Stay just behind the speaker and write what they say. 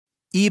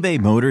eBay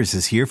Motors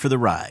is here for the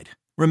ride.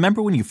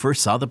 Remember when you first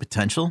saw the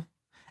potential?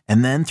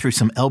 And then through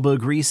some elbow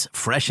grease,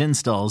 fresh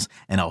installs,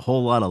 and a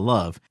whole lot of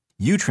love,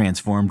 you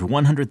transformed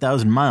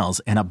 100,000 miles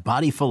and a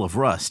body full of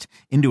rust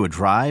into a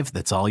drive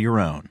that's all your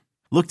own.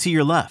 Look to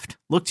your left.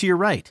 Look to your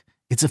right.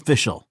 It's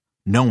official.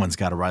 No one's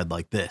got a ride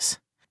like this.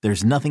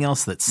 There's nothing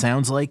else that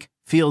sounds like,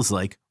 feels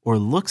like, or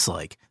looks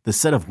like the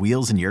set of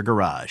wheels in your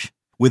garage.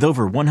 With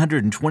over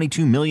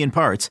 122 million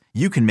parts,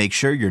 you can make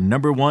sure your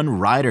number one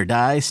ride or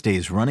die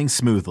stays running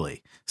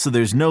smoothly. So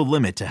there's no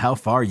limit to how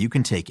far you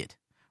can take it.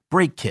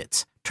 Brake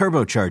kits,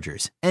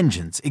 turbochargers,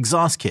 engines,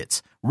 exhaust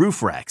kits,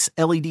 roof racks,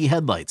 LED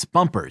headlights,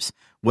 bumpers,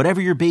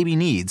 whatever your baby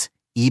needs,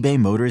 eBay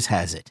Motors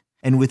has it.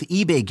 And with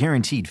eBay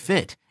Guaranteed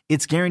Fit,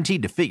 it's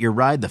guaranteed to fit your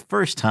ride the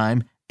first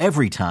time,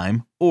 every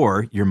time,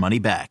 or your money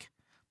back.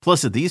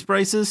 Plus at these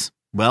prices,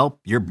 well,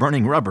 you're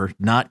burning rubber,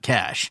 not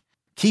cash.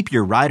 Keep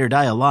your ride or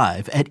die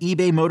alive at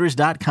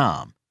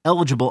ebaymotors.com.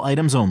 Eligible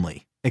items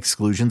only.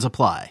 Exclusions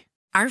apply.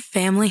 Our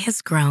family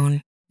has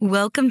grown.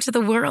 Welcome to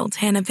the world,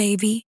 Hannah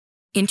baby.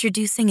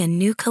 Introducing a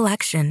new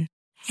collection,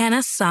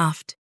 Hannah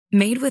Soft,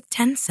 made with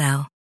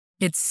Tencel.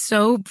 It's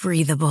so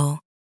breathable,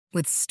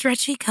 with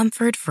stretchy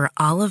comfort for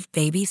all of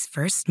baby's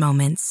first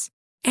moments.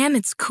 And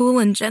it's cool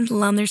and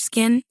gentle on their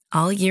skin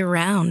all year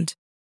round.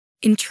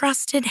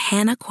 Entrusted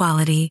Hannah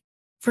quality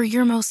for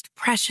your most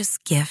precious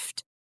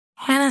gift.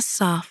 Hannah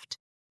Soft,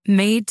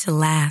 made to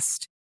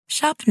last.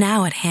 Shop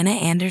now at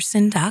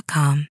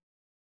hannahanderson.com.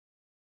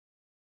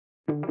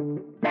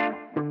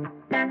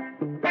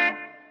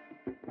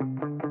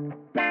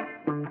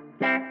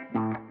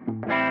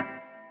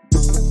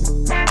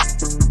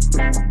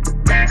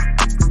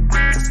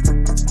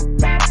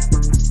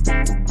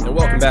 And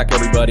welcome back,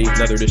 everybody.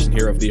 Another edition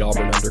here of the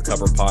Auburn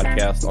Undercover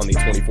podcast on the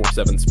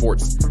 24/7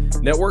 Sports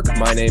Network.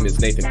 My name is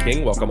Nathan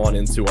King. Welcome on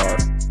into our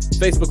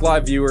Facebook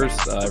Live viewers,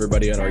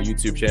 everybody on our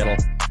YouTube channel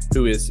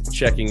who is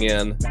checking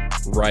in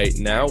right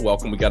now.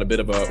 Welcome. We got a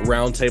bit of a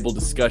roundtable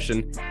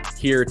discussion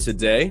here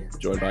today,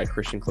 joined by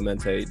Christian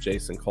Clemente,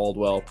 Jason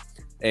Caldwell,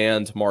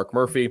 and Mark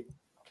Murphy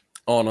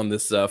on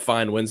this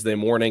fine Wednesday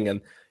morning.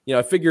 And, you know,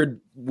 I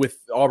figured with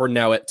Auburn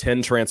now at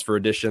 10 transfer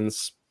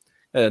additions,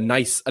 a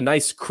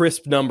nice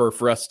crisp number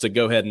for us to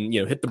go ahead and,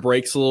 you know, hit the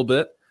brakes a little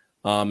bit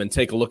and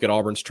take a look at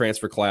Auburn's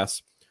transfer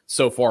class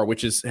so far,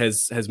 which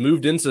has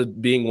moved into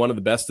being one of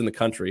the best in the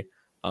country.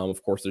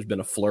 Of course, there's been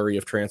a flurry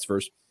of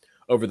transfers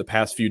over the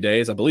past few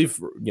days. I believe,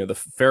 you know, the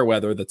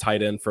Fairweather, the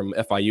tight end from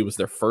FIU, was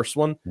their first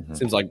one. Mm-hmm.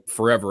 Seems like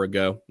forever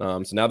ago.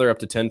 So now they're up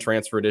to 10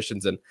 transfer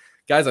additions. And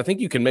guys, I think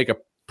you can make a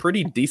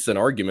pretty decent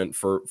argument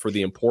for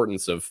the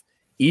importance of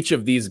each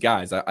of these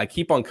guys. I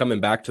keep on coming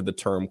back to the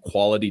term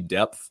quality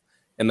depth.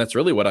 And that's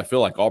really what I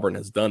feel like Auburn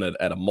has done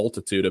at a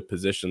multitude of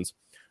positions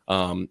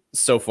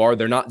so far.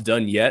 They're not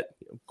done yet.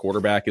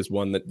 Quarterback is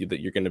one that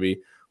you're going to be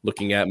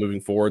looking at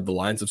moving forward. The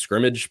lines of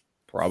scrimmage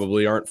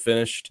probably aren't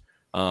finished.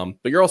 But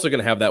you're also going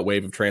to have that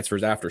wave of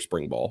transfers after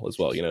spring ball as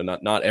well. You know,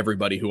 not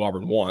everybody who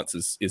Auburn wants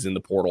is in the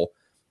portal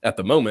at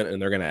the moment,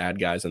 and they're going to add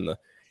guys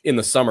in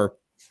the summer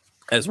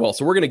as well.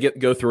 So we're going to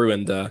go through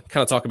and kind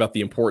of talk about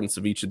the importance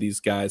of each of these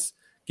guys,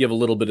 give a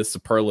little bit of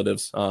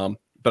superlatives.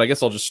 But I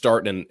guess I'll just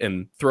start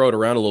and throw it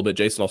around a little bit.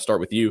 Jason, I'll start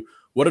with you.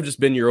 What have just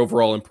been your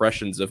overall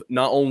impressions of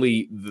not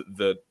only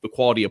the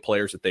quality of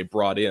players that they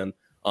brought in,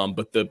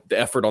 but the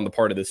effort on the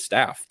part of this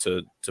staff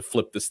to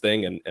flip this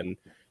thing and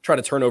try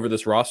to turn over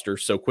this roster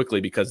so quickly,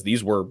 because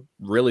these were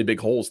really big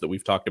holes that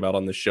we've talked about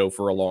on this show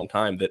for a long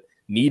time that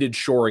needed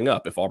shoring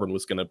up if Auburn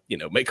was going to, you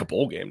know, make a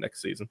bowl game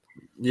next season.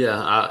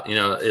 Yeah,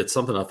 it's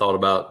something I thought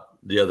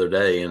about the other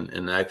day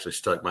and actually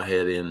stuck my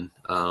head in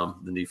the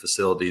new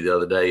facility the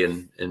other day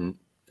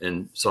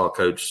and saw a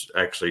coach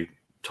actually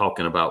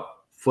talking about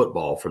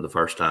football for the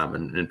first time.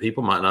 And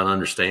people might not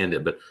understand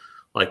it, but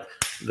like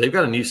they've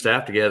got a new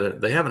staff together.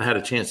 They haven't had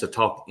a chance to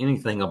talk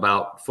anything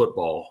about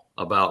football,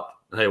 about,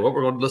 hey,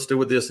 let's do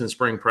with this in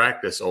spring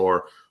practice,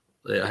 or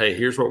hey,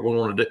 here's what we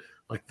want to do.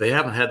 Like they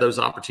haven't had those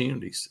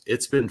opportunities.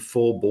 It's been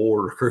full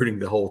bore recruiting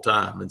the whole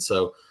time. And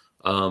so,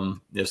 so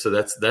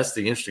that's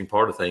the interesting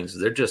part of things.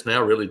 They're just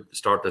now really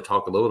starting to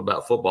talk a little bit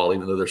about football,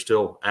 even though they're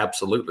still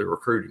absolutely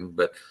recruiting.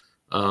 But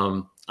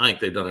I think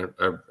they've done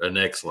an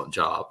excellent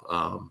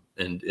job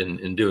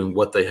in doing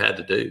what they had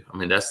to do. I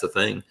mean, that's the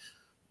thing.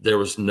 There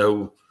was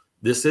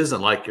this isn't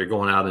like you're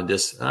going out and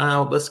just,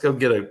 let's go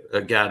get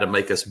a guy to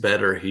make us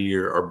better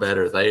here or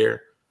better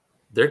there.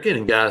 They're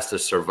getting guys to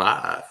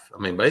survive. I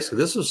mean, basically,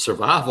 this was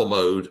survival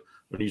mode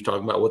when you're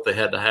talking about what they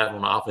had to have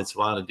on the offensive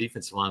line and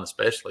defensive line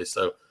especially.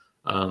 So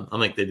I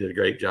think they did a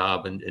great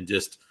job and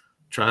just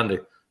trying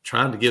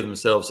to give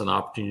themselves an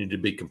opportunity to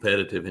be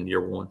competitive in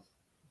year one.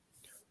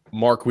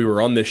 Mark, we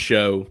were on this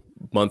show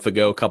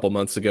a couple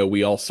months ago.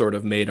 We all sort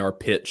of made our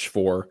pitch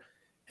for,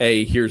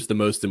 hey, here's the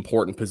most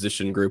important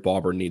position group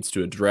Auburn needs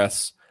to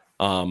address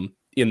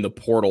in the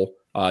portal.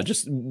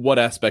 Just what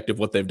aspect of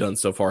what they've done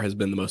so far has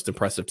been the most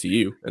impressive to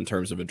you in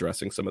terms of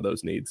addressing some of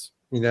those needs?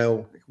 You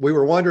know, we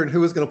were wondering who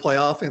was going to play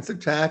offensive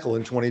tackle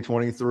in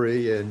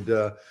 2023, and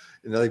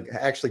they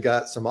actually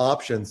got some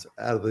options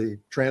out of the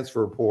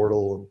transfer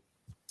portal,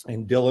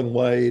 and Dylan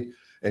Wade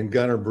and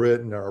Gunnar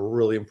Britton are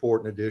really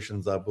important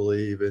additions, I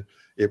believe. And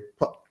it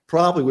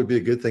probably would be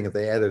a good thing if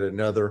they added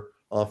another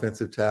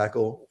offensive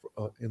tackle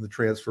in the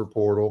transfer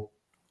portal,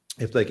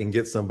 if they can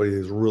get somebody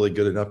who's really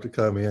good enough to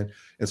come in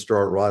and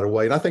start right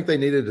away. And I think they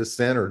needed a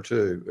center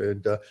too.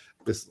 And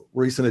this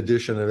recent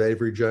addition of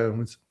Avery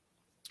Jones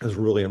is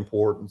really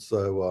important.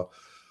 So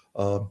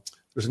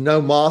there's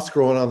no moss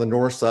growing on the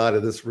north side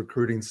of this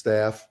recruiting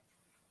staff.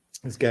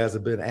 These guys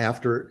have been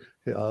after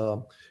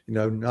it,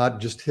 not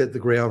just hit the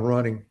ground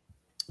running.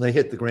 They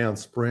hit the ground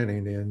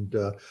sprinting. And,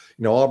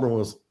 Auburn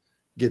was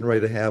getting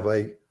ready to have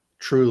a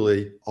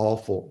truly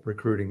awful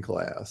recruiting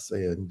class.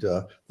 And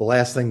the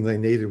last thing they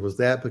needed was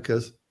that,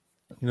 because,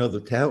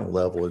 the talent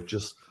level is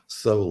just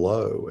so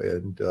low.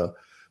 And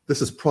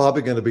this is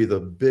probably going to be the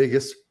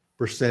biggest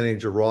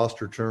percentage of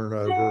roster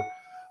turnover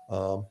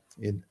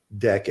in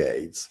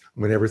decades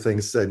when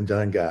everything's said and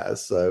done,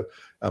 guys. So,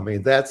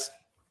 that's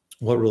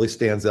what really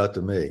stands out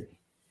to me.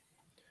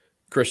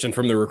 Christian,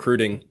 from the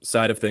recruiting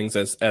side of things,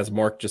 as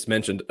Mark just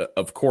mentioned,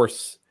 of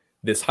course,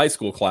 this high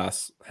school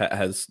class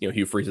has,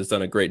 Hugh Freeze has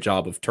done a great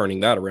job of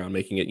turning that around,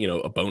 making it,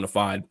 a bona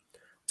fide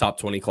top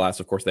 20 class.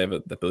 Of course, I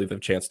believe they have a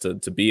chance to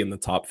be in the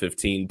top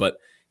 15, but,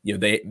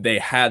 they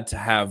had to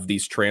have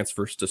these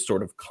transfers to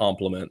sort of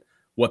complement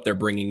what they're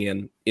bringing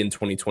in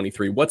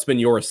 2023. What's been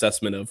your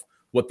assessment of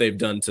what they've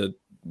done to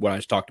what I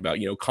just talked about,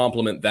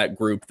 complement that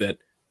group that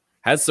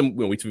has some,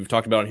 we've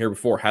talked about it here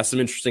before, has some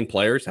interesting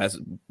players, has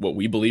what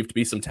we believe to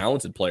be some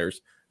talented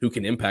players who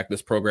can impact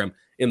this program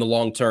in the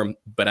long term.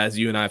 But as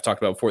you and I have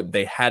talked about before,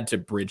 they had to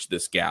bridge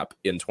this gap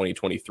in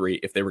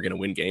 2023 if they were going to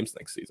win games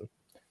next season.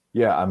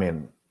 Yeah,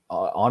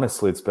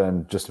 honestly, it's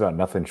been just about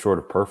nothing short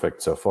of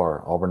perfect so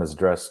far. Auburn has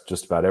addressed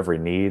just about every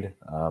need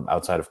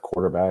outside of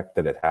quarterback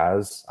that it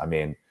has.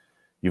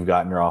 You've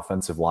gotten your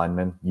offensive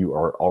linemen. You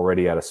are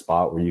already at a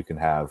spot where you can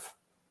have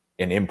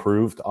an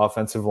improved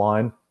offensive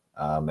line,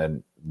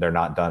 and they're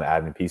not done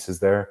adding pieces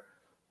there.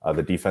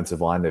 The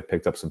defensive line, they've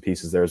picked up some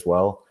pieces there as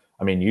well.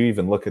 You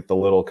even look at the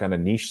little kind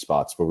of niche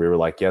spots where we were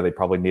like, yeah, they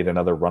probably need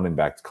another running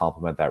back to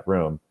complement that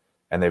room,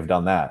 and they've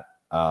done that.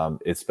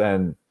 It's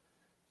been,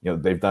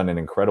 they've done an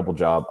incredible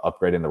job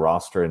upgrading the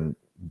roster and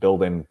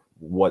building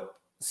what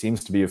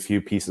seems to be a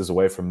few pieces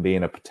away from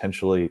being a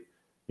potentially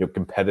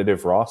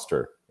competitive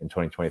roster in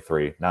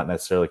 2023, not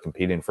necessarily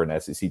competing for an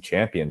SEC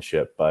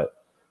championship, but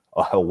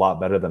a lot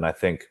better than I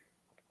think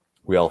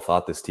we all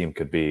thought this team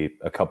could be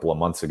a couple of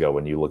months ago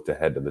when you looked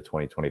ahead to the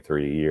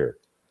 2023 year.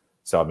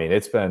 So,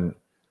 it's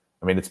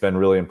been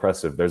really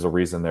impressive. There's a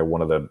reason they're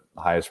one of the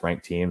highest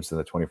ranked teams in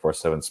the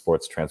 24/7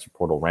 Sports Transfer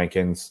Portal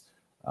rankings.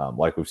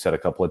 Like we've said a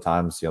couple of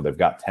times, they've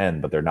got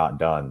 10, but they're not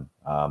done.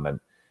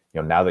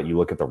 Now that you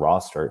look at the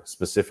roster,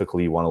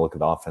 specifically, you want to look at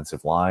the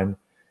offensive line.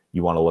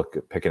 You want to look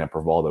at picking up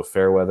Rivaldo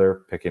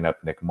Fairweather, picking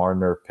up Nick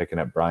Martiner, picking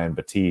up Brian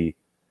Battie.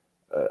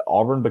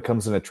 Auburn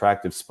becomes an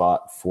attractive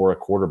spot for a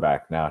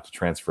quarterback now to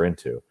transfer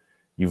into.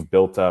 You've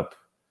built up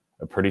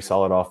a pretty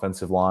solid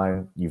offensive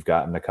line. You've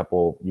gotten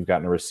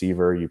a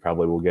receiver. You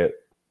probably will get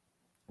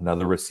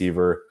another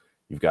receiver.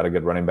 You've got a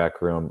good running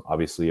back room.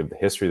 Obviously, you have the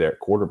history there at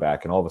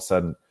quarterback. And all of a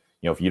sudden,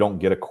 if you don't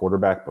get a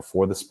quarterback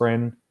before the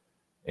spring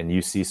and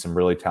you see some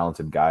really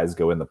talented guys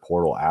go in the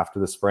portal after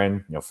the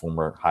spring,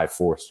 former high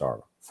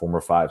 4-star,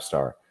 former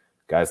 5-star,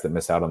 guys that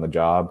miss out on the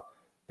job,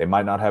 they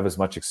might not have as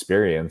much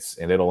experience,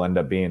 and it'll end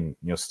up being,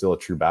 still a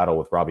true battle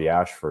with Robbie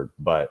Ashford,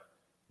 but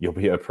you'll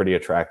be a pretty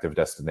attractive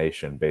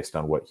destination based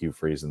on what Hugh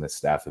Freeze and this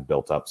staff have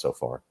built up so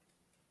far.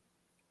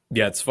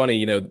 Yeah, it's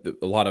funny,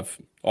 a lot of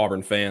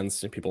Auburn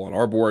fans and people on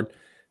our board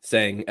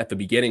saying at the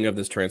beginning of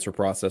this transfer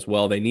process,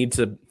 well, they need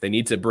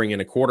to bring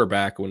in a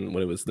quarterback when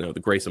it was, the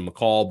Grayson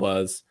McCall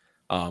buzz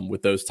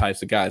with those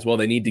types of guys. Well,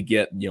 they need to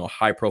get, a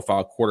high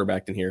profile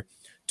quarterback in here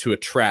to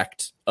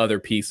attract other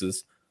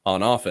pieces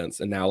on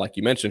offense. And now, like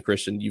you mentioned,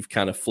 Christian, you've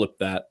kind of flipped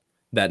that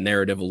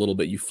narrative a little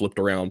bit. You flipped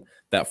around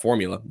that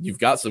formula. You've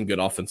got some good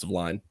offensive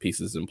line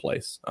pieces in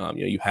place.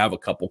 You have a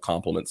couple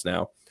complements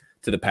now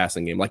to the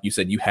passing game. Like you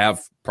said, you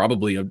have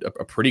probably a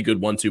pretty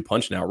good 1-2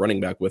 punch now running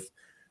back with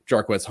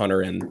Jarquez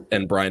Hunter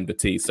and Brian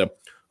Battie. So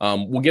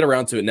we'll get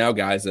around to it now,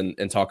 guys,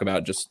 and talk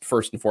about just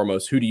first and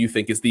foremost, who do you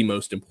think is the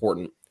most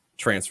important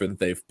transfer that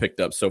they've picked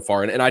up so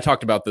far? And I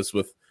talked about this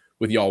with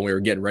y'all when we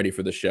were getting ready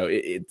for the show.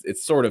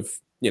 It's sort of,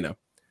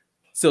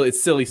 so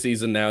it's silly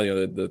season now.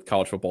 The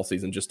college football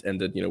season just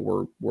ended.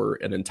 We're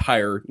an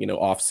entire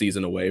off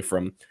season away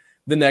from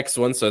the next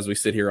one. So as we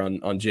sit here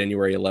on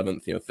January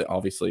 11th,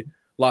 obviously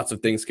lots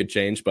of things could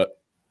change. But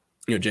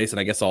Jason,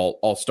 I guess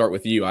I'll start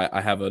with you.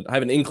 I have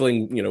an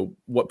inkling,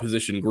 what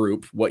position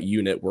group, what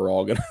unit we're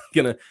all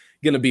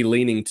gonna be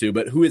leaning to.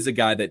 But who is a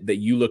guy that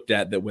you looked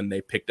at that when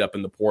they picked up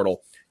in the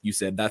portal, you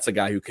said that's a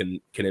guy who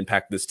can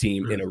impact this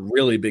team in a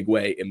really big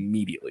way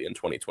immediately in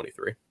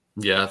 2023?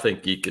 Yeah, I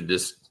think you could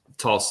just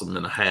toss them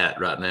in a hat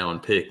right now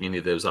and pick any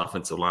of those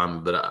offensive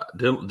linemen. But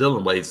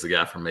Dylan Wade's the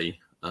guy for me.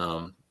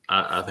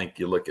 I think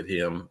you look at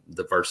him,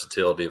 the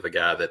versatility of a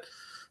guy that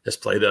has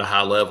played at a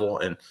high level.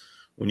 And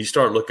when you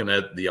start looking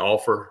at the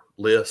offer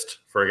list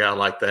for a guy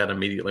like that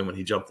immediately when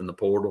he jumped in the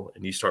portal,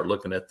 and you start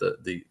looking at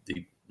the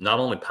not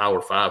only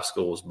Power 5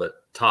 schools, but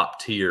top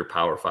tier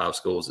Power 5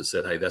 schools that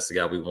said, hey, that's the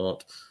guy we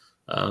want.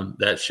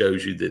 That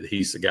shows you that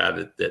he's the guy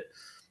that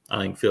I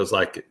think feels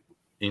like,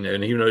 and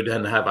even though he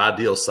doesn't have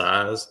ideal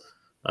size,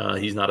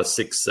 he's not a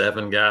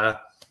 6'7" guy.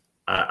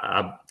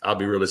 I'll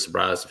be really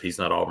surprised if he's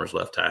not Auburn's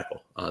left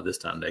tackle this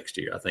time next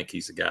year. I think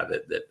he's a guy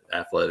that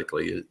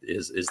athletically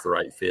is the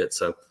right fit.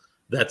 So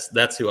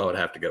that's who I would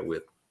have to go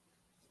with.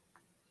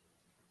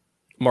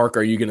 Mark,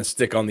 are you going to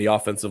stick on the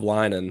offensive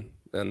line?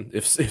 And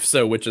if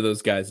so, which of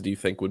those guys do you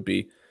think would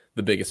be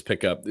the biggest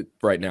pickup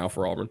right now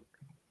for Auburn?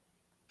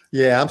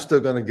 Yeah, I'm still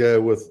going to go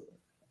with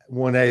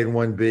 1A and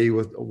 1B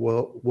with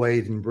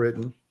Wade and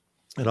Britton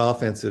at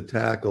offensive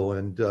tackle.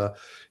 And,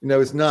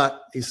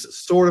 he's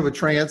sort of a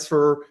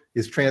transfer.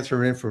 He's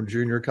transferring in from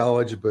junior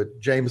college, but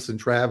Jamison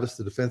Travis,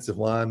 the defensive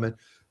lineman,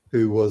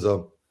 who was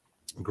a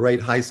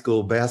great high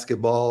school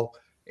basketball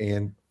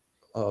and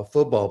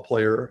football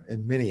player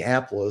in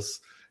Minneapolis,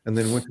 and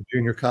then went to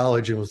junior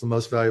college and was the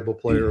most valuable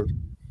player of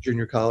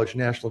junior college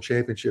national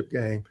championship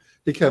game.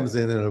 He comes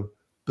in a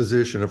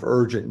position of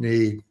urgent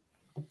need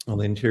on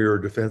the interior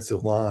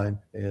defensive line.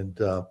 And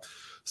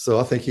so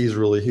I think he's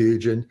really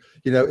huge. And,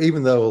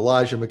 even though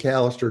Elijah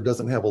McAllister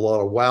doesn't have a lot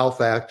of wow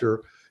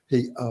factor,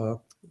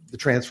 the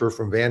transfer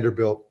from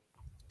Vanderbilt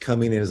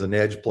coming in as an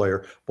edge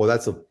player, boy,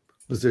 that's a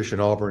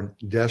position Auburn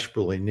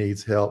desperately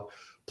needs help.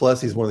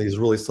 Plus, he's one of these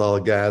really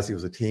solid guys. He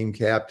was a team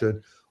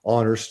captain,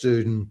 honor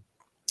student,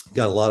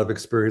 got a lot of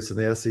experience in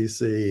the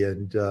SEC.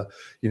 And,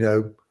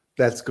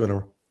 that's going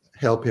to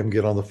help him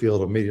get on the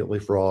field immediately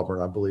for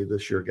Auburn, I believe,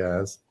 this year,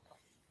 guys.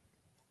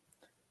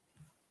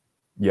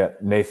 Yeah,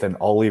 Nathan,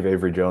 I'll leave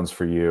Avery Jones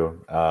for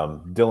you.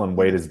 Dylan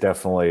Wade is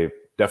definitely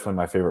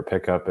my favorite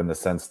pickup in the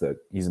sense that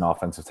he's an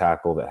offensive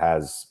tackle that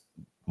has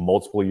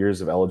multiple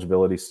years of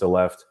eligibility still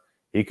left.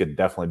 He could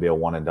definitely be a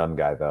one-and-done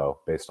guy, though,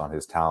 based on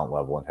his talent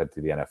level and head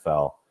to the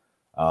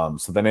NFL.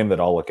 So the name that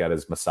I'll look at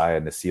is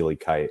Messiah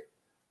Nasili-Kite,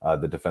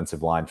 the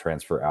defensive line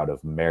transfer out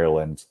of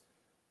Maryland,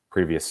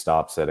 previous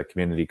stops at a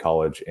community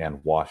college and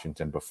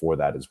Washington before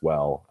that as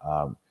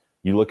well.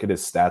 You look at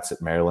his stats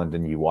at Maryland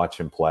and you watch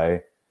him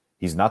play,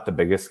 he's not the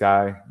biggest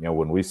guy.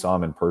 When we saw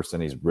him in person,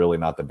 he's really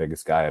not the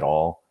biggest guy at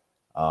all.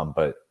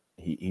 But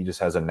he just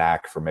has a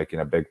knack for making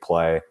a big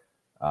play.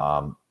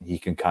 He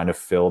can kind of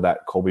fill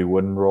that Colby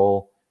Wooden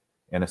role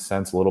in a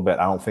sense a little bit.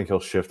 I don't think he'll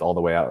shift all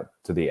the way out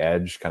to the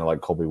edge, kind of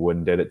like Colby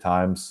Wooden did at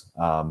times.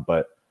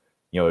 But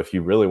if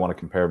you really want to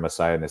compare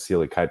Messiah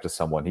Nasili-Kite to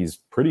someone, he's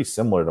pretty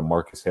similar to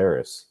Marcus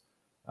Harris,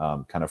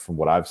 kind of from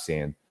what I've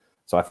seen.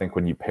 So I think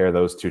when you pair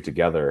those two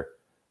together,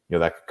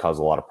 that could cause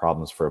a lot of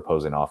problems for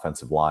opposing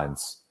offensive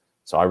lines.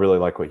 So I really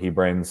like what he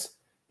brings.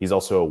 He's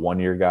also a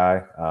one-year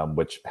guy,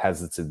 which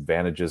has its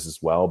advantages as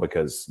well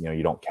because,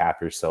 you don't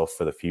cap yourself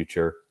for the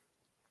future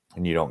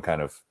and you don't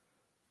kind of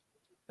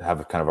have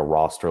a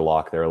roster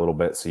lock there a little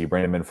bit. So you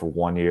bring him in for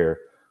 1 year,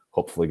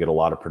 hopefully get a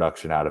lot of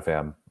production out of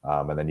him.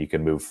 And then you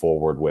can move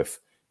forward with,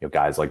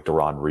 guys like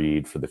Deron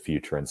Reed for the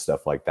future and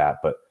stuff like that.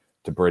 But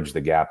to bridge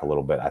the gap a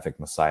little bit, I think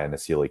Messiah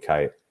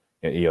Nasili-Kite,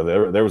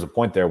 there was a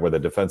point there where the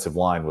defensive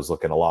line was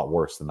looking a lot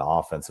worse than the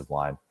offensive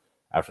line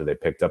after they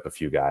picked up a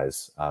few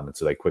guys. And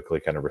so they quickly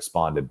kind of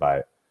responded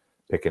by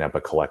picking up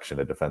a collection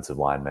of defensive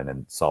linemen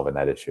and solving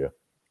that issue.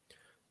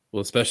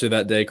 Well, especially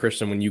that day,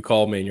 Christian, when you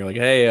called me and you're like,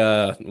 "Hey,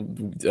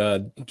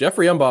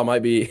 Jeffrey Umbaugh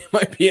might be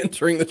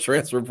entering the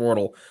transfer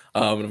portal,"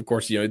 and of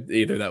course,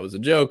 either that was a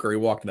joke or he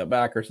walked that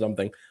back or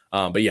something.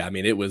 But yeah, I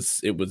mean, it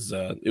was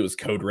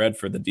code red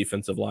for the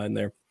defensive line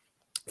there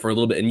for a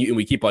little bit, and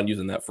we keep on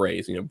using that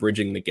phrase,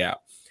 bridging the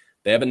gap.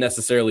 They haven't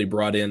necessarily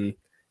brought in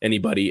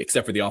anybody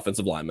except for the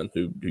offensive lineman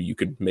who you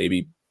could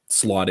maybe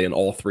slot in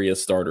all three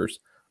as starters.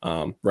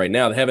 Right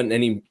now, they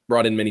haven't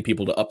brought in many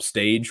people to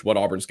upstage what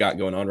Auburn's got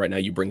going on right now.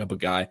 You bring up a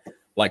guy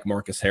like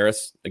Marcus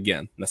Harris.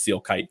 Again,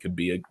 Nasili-Kite could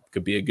be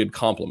a good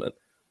compliment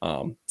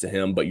to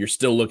him, but you're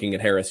still looking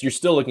at Harris. You're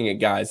still looking at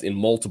guys in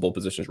multiple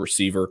positions,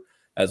 receiver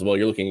as well.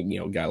 You're looking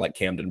at, a guy like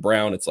Camden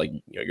Brown. It's like,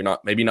 you're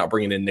not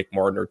bringing in Nick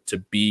Martiner to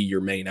be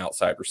your main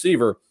outside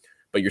receiver,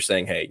 but you're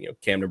saying, hey,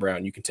 Camden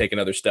Brown, you can take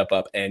another step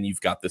up and you've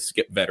got this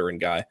veteran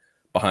guy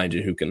behind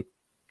you who can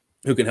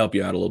help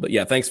you out a little bit.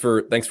 Yeah. Thanks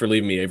for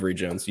leaving me, Avery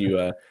Jones.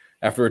 You,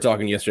 after we were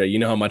talking yesterday, you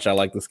know how much I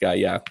like this guy.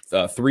 Yeah.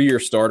 3-year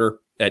starter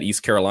at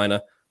East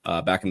Carolina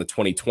back in the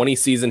 2020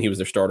 season. He was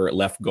their starter at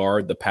left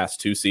guard. The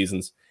past 2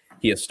 seasons,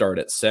 he has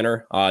started at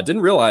center.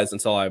 Didn't realize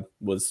until I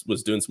was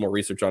doing some more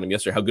research on him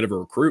yesterday how good of a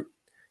recruit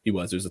he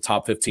was. He was a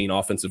top 15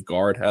 offensive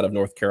guard out of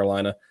North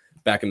Carolina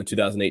back in the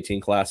 2018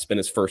 class. Spent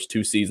his first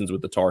 2 seasons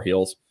with the Tar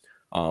Heels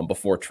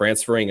before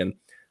transferring.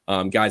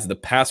 And guys, the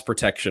pass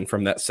protection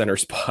from that center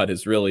spot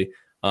is really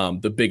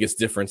the biggest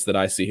difference that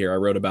I see here. I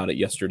wrote about it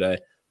yesterday,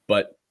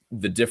 but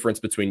the difference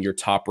between your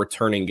top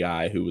returning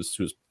guy, who's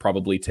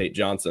probably Tate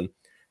Johnson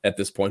at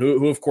this point,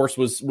 who of course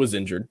was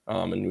injured,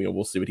 and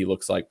we'll see what he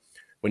looks like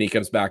when he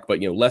comes back.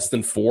 But less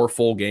than 4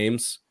 full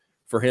games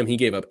for him. He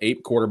gave up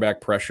 8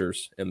 quarterback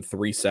pressures and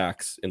 3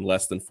 sacks in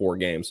less than 4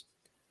 games.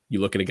 You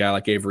look at a guy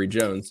like Avery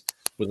Jones,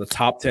 was a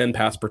top 10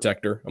 pass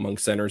protector among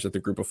centers at the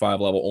Group of 5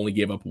 level, only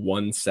gave up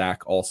 1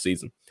 sack all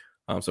season.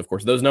 So of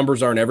course those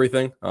numbers aren't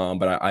everything,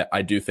 but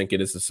I do think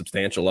it is a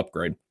substantial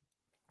upgrade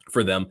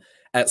for them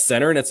at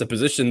center. And it's a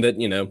position that,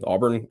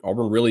 Auburn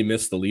really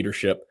missed the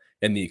leadership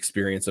and the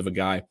experience of a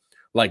guy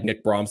like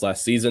Nick Brahms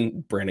last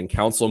season. Brandon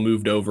Council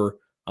moved over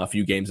a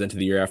few games into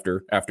the year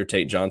after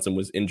Tate Johnson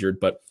was injured,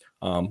 but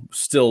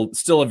still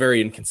a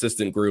very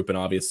inconsistent group. And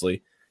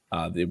obviously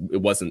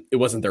it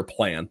wasn't their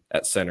plan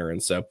at center.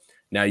 And so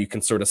now you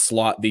can sort of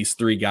slot these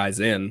three guys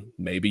in,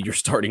 maybe your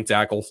starting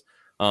tackles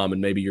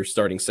and maybe your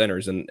starting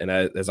centers. And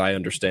as I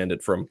understand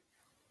it from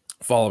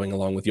following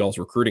along with y'all's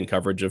recruiting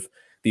coverage of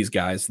these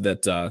guys,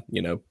 that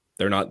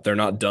they're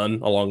not done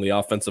along the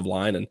offensive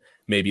line, and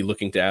maybe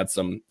looking to add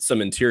some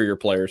interior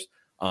players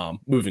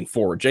moving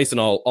forward. Jason,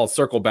 I'll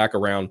circle back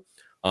around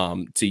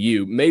to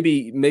you.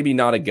 Maybe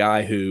not a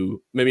guy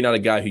who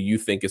you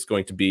think is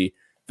going to be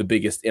the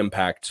biggest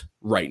impact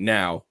right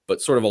now,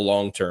 but sort of a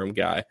long-term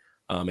guy,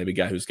 maybe a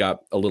guy who's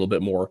got a little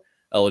bit more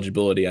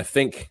eligibility. I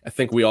think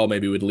we all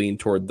maybe would lean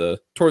toward the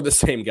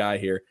same guy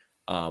here.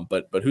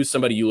 But who's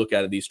somebody you look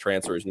at these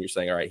transfers and you're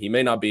saying, all right, he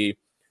may not be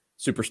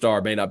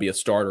superstar, may not be a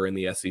starter in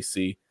the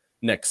SEC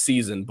next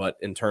season, but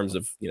in terms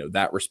of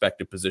that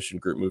respective position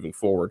group moving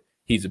forward,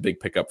 he's a big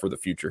pickup for the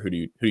future. Who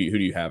do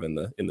you have in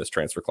this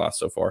transfer class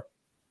so far?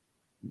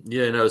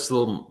 Yeah, it's a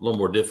little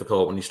more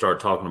difficult when you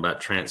start talking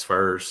about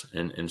transfers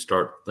and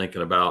start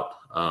thinking about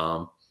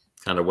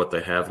kind of what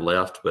they have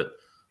left. But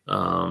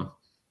I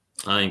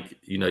think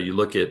you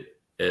look at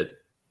a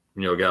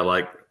guy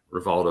like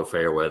Rivaldo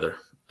Fairweather.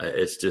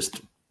 It's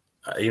just,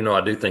 I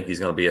do think he's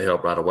going to be a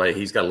help right away.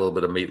 He's got a little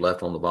bit of meat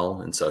left on the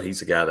bone, and so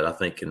he's a guy that I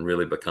think can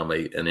really become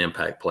an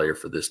impact player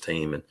for this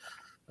team. And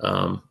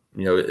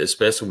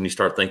especially when you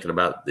start thinking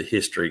about the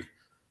history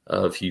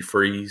of Hugh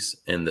Freeze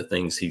and the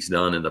things he's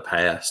done in the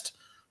past,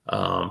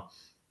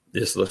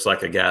 this looks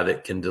like a guy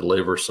that can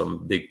deliver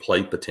some big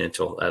play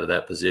potential out of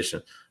that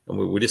position. And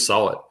we just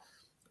saw it.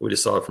 We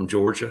just saw it from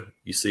Georgia.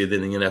 You see it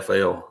in the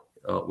NFL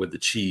with the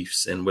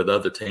Chiefs and with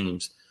other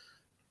teams.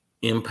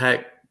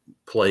 Impact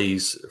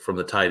plays from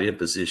the tight end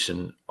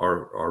position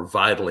are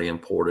vitally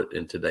important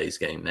in today's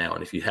game now.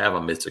 And if you have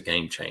them, it's a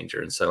game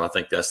changer. And so I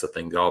think that's the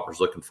thing that Auburn's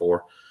looking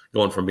for,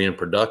 going from being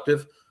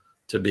productive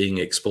to being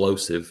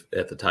explosive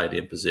at the tight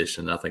end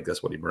position. I think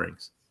that's what he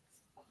brings.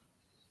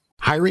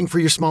 Hiring for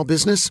your small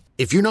business?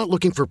 If you're not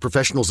looking for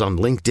professionals on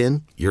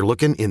LinkedIn, you're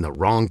looking in the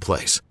wrong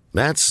place.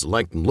 That's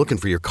like looking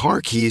for your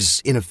car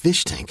keys in a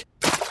fish tank.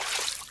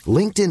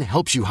 LinkedIn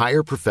helps you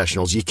hire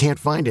professionals you can't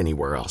find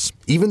anywhere else,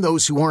 even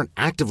those who aren't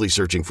actively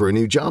searching for a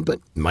new job but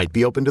might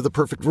be open to the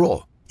perfect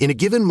role. In a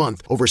given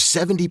month, over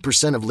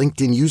 70% of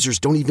LinkedIn users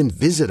don't even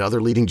visit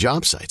other leading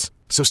job sites.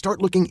 So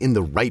start looking in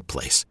the right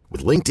place.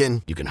 With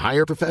LinkedIn, you can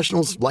hire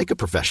professionals like a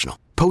professional.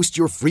 Post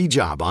your free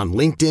job on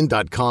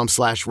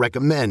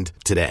linkedin.com/recommend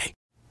today.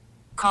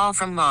 Call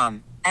from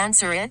mom.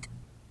 Answer it.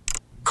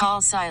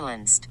 Call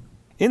silenced.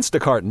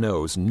 Instacart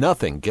knows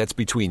nothing gets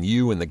between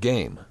you and the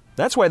game.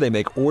 That's why they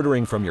make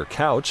ordering from your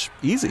couch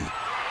easy.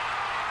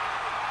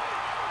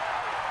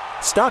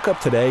 Stock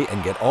up today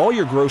and get all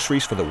your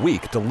groceries for the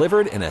week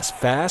delivered in as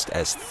fast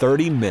as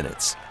 30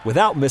 minutes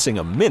without missing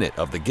a minute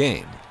of the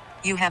game.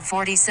 You have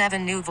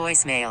 47 new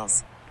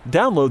voicemails.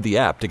 Download the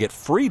app to get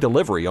free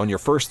delivery on your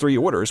first 3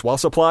 orders while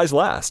supplies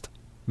last.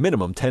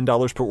 Minimum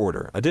 $10 per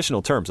order.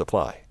 Additional terms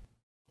apply.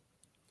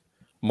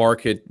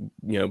 Mark,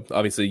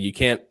 obviously you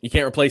can't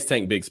replace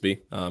Tank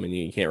Bigsby, and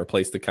you can't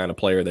replace the kind of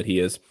player that he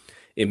is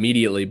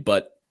immediately.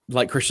 But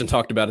like Christian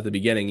talked about at the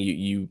beginning,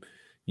 you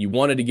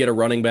wanted to get a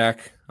running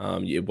back.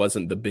 It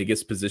wasn't the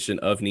biggest position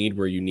of need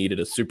where you needed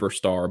a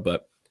superstar,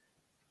 but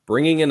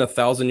bringing in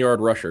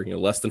 1,000-yard rusher,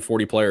 less than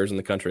 40 players in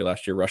the country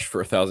last year rushed for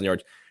 1,000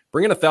 yards.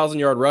 Bringing a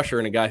 1,000-yard rusher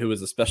and a guy who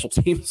was a special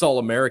teams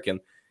All-American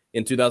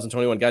in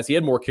 2021. Guys, he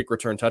had more kick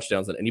return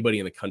touchdowns than anybody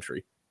in the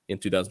country in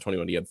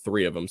 2021. He had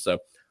 3 of them. So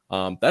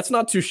that's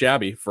not too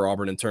shabby for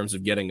Auburn in terms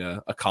of getting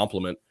a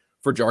compliment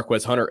for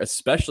Jarquez Hunter,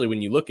 especially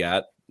when you look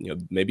at,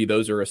 maybe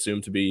those are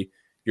assumed to be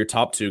your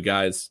top 2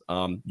 guys.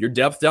 Your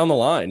depth down the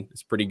line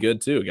is pretty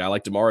good too. A guy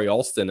like Damari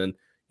Alston, and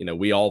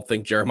we all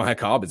think Jeremiah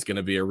Cobb is going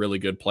to be a really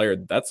good player.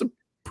 That's a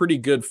pretty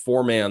good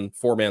four-man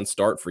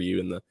start for you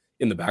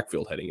in the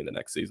backfield heading into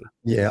next season.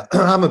 Yeah,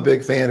 I'm a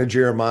big fan of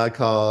Jeremiah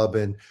Cobb,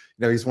 and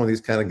he's one of these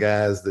kind of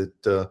guys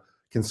that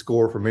can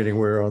score from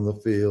anywhere on the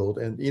field,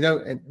 and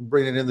and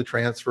bringing in the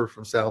transfer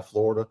from South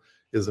Florida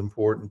is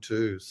important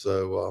too.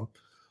 So,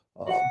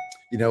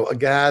 a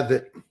guy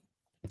that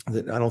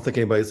I don't think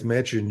anybody's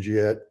mentioned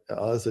yet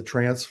as a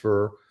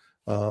transfer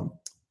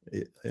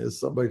is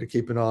somebody to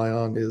keep an eye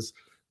on is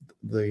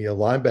the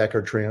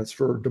linebacker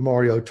transfer,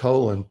 Demario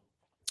Tolan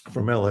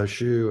from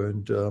LSU.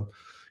 And,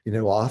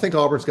 I think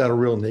Auburn's got a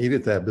real need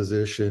at that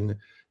position.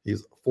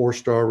 He's a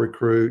 4-star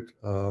recruit.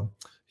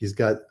 He's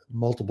got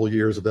multiple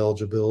years of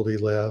eligibility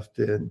left.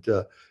 And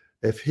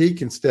if he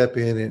can step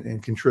in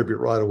and contribute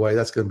right away,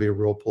 that's going to be a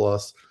real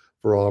plus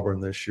for Auburn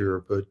this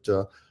year.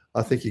 But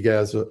I think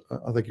I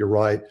think you're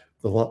right.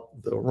 The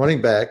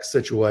running back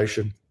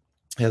situation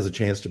has a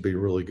chance to be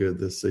really good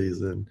this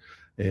season.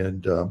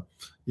 And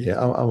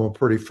I'm a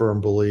pretty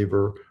firm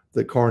believer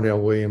that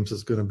Carnell Williams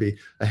is going to be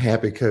a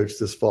happy coach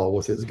this fall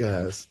with his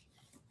guys.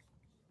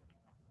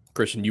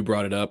 Christian, you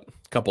brought it up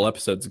a couple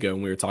episodes ago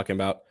when we were talking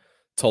about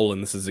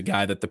Tolan. This is a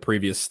guy that the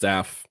previous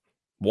staff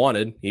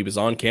wanted. He was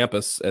on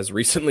campus as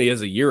recently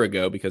as a year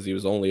ago because he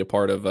was only a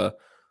part of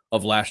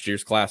last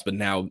year's class. But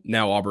now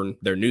Auburn,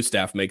 their new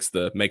staff, makes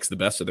the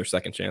best of their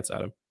second chance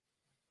at him.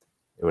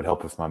 It would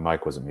help if my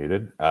mic wasn't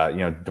muted.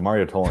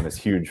 DeMario Tolan is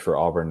huge for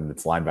Auburn in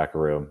its linebacker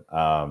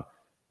room.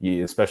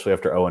 Especially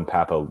after Owen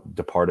Pappa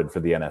departed for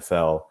the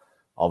NFL,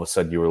 all of a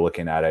sudden you were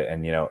looking at it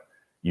and,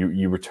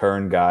 you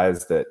return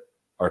guys that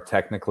are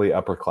technically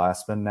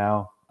upperclassmen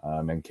now,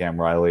 and Cam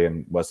Riley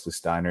and Wesley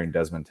Steiner and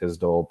Desmond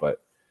Tisdale,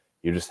 but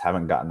you just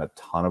haven't gotten a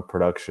ton of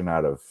production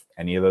out of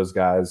any of those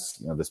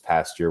guys. This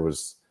past year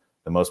was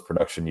the most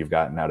production you've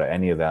gotten out of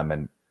any of them,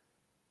 and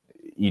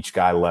each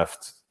guy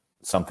left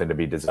something to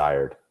be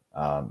desired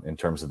in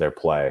terms of their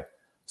play.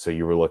 So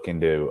you were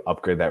looking to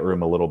upgrade that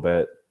room a little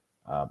bit.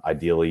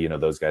 Ideally,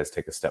 those guys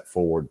take a step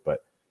forward,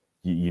 but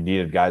you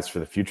needed guys for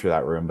the future of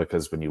that room,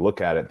 because when you look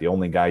at it, the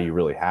only guy you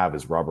really have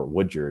is Robert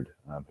Woodyard,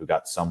 who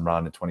got some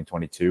run in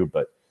 2022,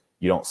 but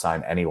you don't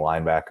sign any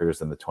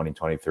linebackers in the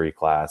 2023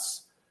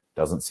 class.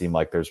 Doesn't seem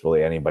like there's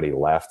really anybody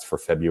left for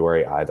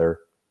February either.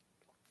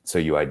 So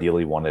you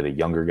ideally wanted a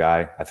younger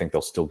guy. I think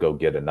they'll still go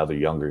get another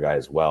younger guy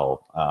as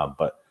well.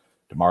 But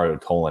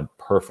DeMario Tolan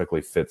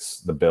perfectly fits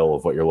the bill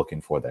of what you're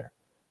looking for there.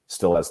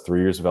 Still has 3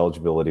 years of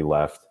eligibility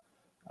left.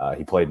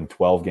 He played in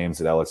 12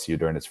 games at LSU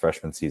during his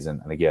freshman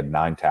season. I think he had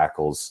 9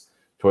 tackles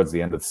towards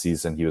the end of the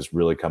season. He was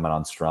really coming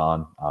on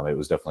strong. It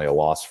was definitely a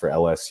loss for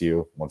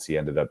LSU once he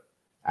ended up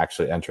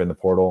actually entering the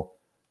portal.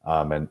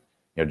 And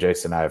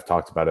Jason and I have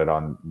talked about it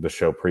on the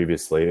show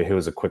previously. It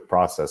was a quick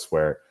process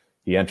where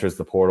he enters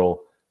the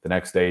portal. The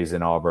next day he's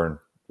in Auburn.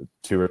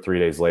 2 or 3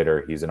 days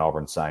later, he's an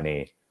Auburn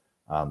signee.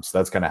 So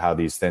that's kind of how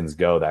these things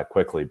go that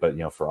quickly. But,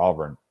 for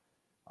Auburn,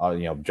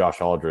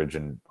 Josh Aldridge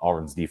and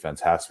Auburn's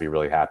defense has to be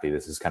really happy.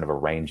 This is kind of a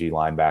rangy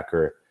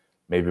linebacker,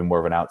 maybe more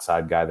of an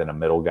outside guy than a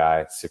middle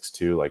guy,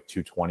 6'2", like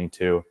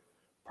 222.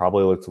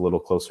 Probably looked a little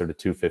closer to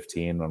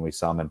 215 when we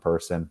saw him in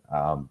person.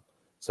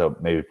 So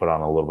maybe put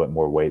on a little bit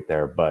more weight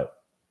there. But,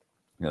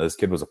 this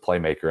kid was a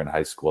playmaker in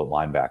high school at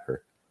linebacker.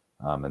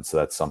 And so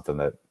that's something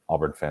that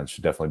Auburn fans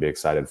should definitely be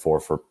excited for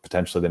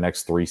potentially the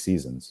next 3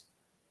 seasons.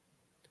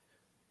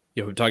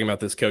 We're talking about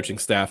this coaching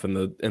staff and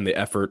the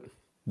effort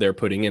they're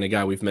putting in. A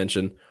guy we've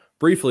mentioned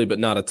briefly, but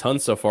not a ton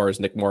so far, is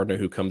Nick Mardner,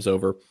 who comes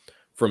over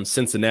from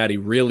Cincinnati.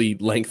 Really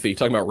lengthy.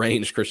 Talking about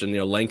range, Christian,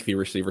 lengthy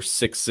receiver,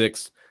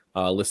 6'6",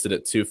 listed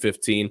at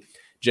 215.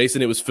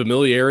 Jason, it was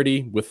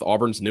familiarity with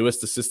Auburn's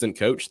newest assistant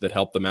coach that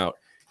helped them out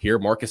here.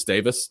 Marcus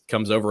Davis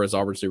comes over as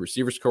Auburn's new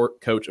receivers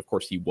coach. Of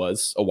course, he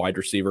was a wide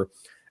receiver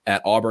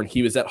at Auburn.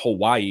 He was at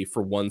Hawaii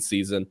for 1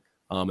 season,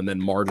 and then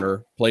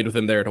Mardner played with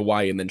him there at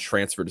Hawaii and then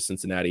transferred to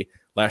Cincinnati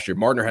last year.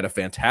 Mardner had a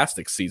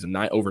fantastic season,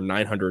 over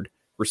 900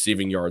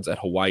 receiving yards at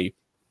Hawaii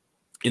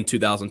in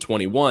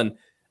 2021.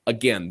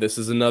 Again, this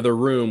is another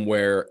room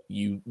where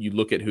you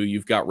look at who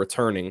you've got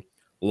returning.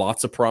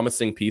 Lots of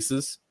promising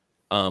pieces,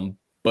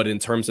 but in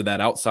terms of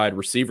that outside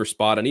receiver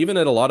spot, and even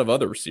at a lot of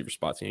other receiver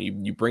spots,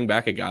 you bring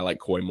back a guy like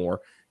Coy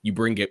Moore, you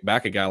bring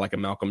back a guy like a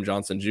Malcolm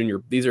Johnson Jr.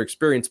 These are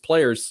experienced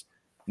players,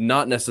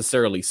 not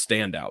necessarily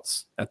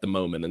standouts at the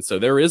moment. And so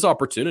there is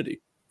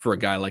opportunity for a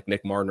guy like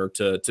Nick Mardner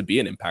to be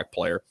an impact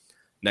player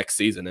next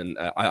season. And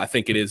I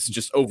think it is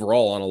just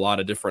overall on a lot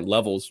of different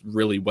levels,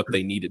 really what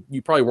they needed.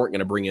 You probably weren't going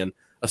to bring in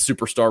a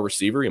superstar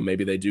receiver, and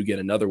maybe they do get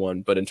another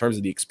one. But in terms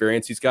of the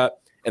experience he's got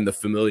and the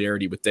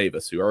familiarity with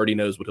Davis, who already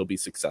knows what he'll be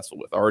successful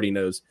with, already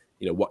knows,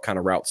 what kind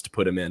of routes to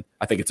put him in,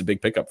 I think it's a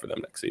big pickup for them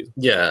next season.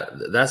 Yeah,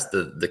 that's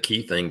the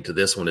key thing to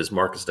this one is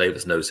Marcus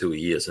Davis knows who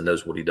he is and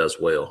knows what he does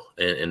well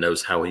and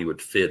knows how he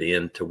would fit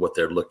into what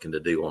they're looking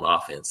to do on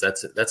offense.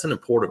 That's an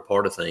important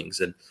part of things.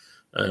 And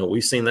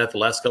we've seen that the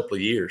last couple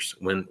of years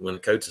when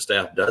coaching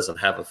staff doesn't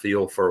have a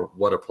feel for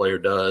what a player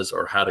does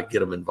or how to get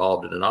them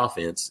involved in an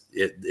offense,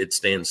 it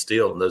stands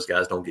still and those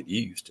guys don't get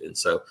used. And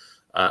so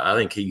I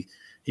think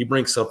he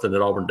brings something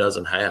that Auburn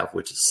doesn't have,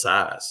 which is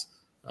size.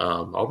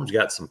 Auburn's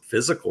got some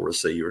physical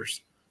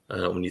receivers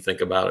when you think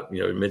about it.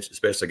 You mentioned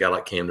especially a guy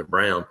like Camden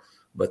Brown,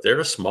 but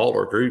they're a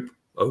smaller group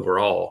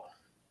overall,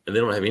 and they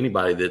don't have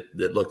anybody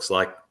that looks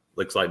like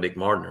Nick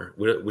Mardner.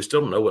 We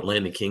still don't know what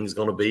Landon King's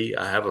going to be.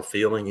 I have a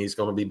feeling he's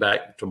going to be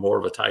back to more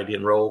of a tight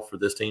end role for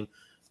this team.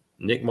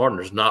 Nick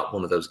Mardner's not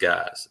one of those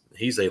guys.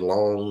 He's a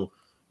long,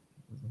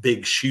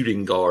 big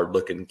shooting guard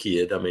looking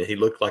kid. I mean, he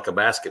looked like a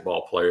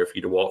basketball player. If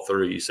you'd have walked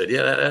through, you said,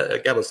 yeah,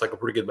 that guy looks like a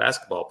pretty good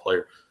basketball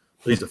player.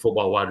 He's a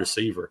football wide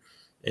receiver.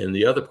 And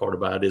the other part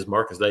about it is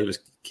Marcus Davis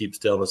keeps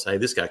telling us, hey,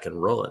 this guy can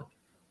run.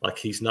 Like,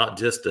 he's not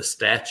just a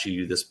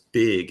statue that's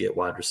big at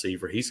wide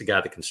receiver. He's a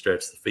guy that can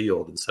stretch the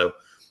field. And so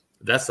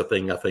that's the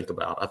thing I think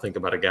about. I think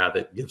about a guy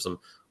that gives them,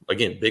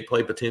 again, big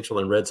play potential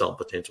and red zone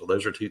potential.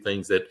 Those are two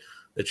things that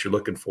you're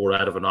looking for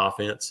out of an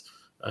offense.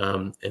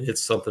 And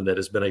it's something that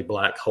has been a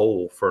black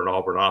hole for an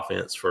Auburn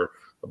offense for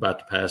about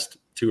the past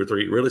 2 or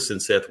 3, really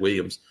since Seth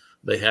Williams.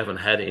 They haven't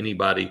had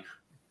anybody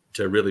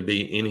to really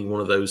be any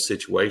one of those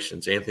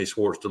situations. Anthony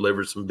Schwartz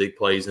delivered some big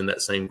plays in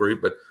that same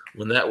group, but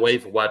when that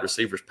wave of wide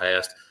receivers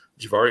passed,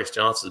 Javarius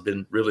Johnson has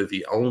been really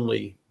the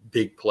only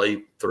big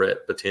play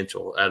threat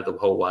potential out of the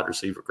whole wide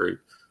receiver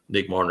group.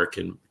 Nick Marner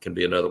can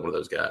be another one of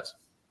those guys.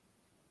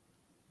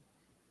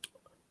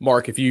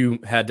 Mark, if you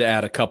had to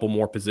add a couple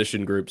more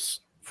position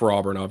groups for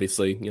Auburn,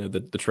 obviously,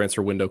 the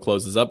transfer window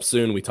closes up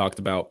soon. We talked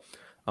about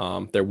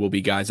there will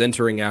be guys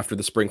entering after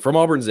the spring from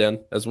Auburn's end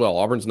as well.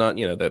 Auburn's not,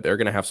 they're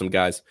going to have some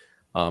guys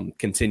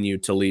continue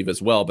to leave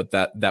as well, but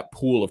that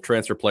pool of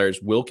transfer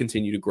players will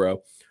continue to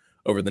grow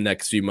over the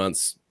next few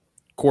months.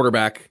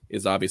 Quarterback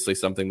is obviously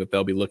something that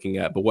they'll be looking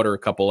at, but what are a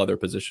couple other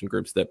position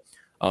groups that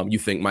you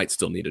think might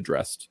still need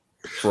addressed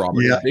for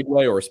Auburn in a big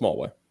way or a small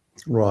way?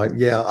 Right.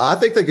 Yeah. I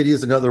think they could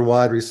use another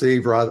wide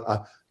receiver. I'm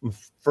a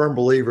firm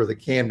believer that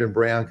Camden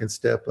Brown can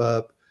step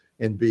up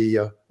and be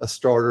a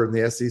starter in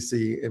the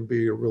SEC and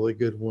be a really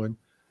good one.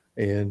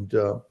 And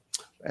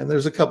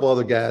there's a couple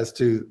other guys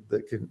too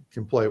that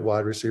can play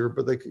wide receiver,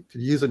 but they could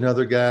use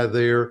another guy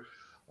there.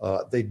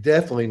 They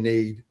definitely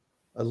need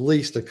at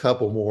least a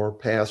couple more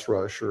pass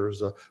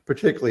rushers,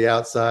 particularly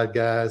outside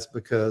guys,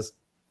 because,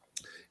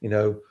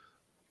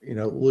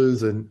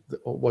 losing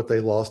what they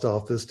lost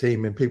off this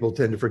team, and people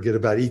tend to forget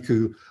about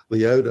Iku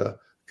Leota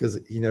because,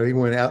 he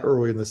went out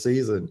early in the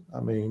season. I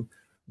mean,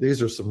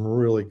 these are some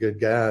really good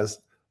guys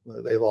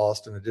they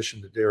lost in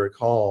addition to Derek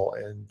Hall.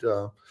 And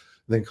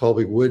then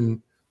Colby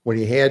Wooden, when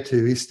he had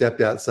to, he stepped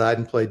outside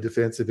and played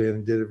defensive end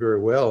and did it very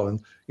well. And,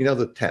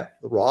 the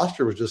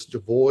roster was just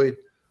devoid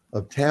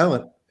of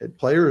talent at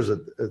players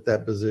at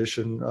that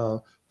position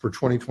for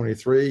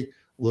 2023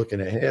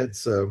 looking ahead.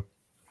 So,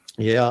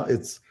 yeah,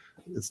 it's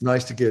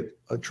nice to get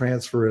a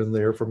transfer in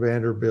there from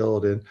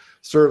Vanderbilt. And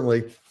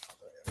certainly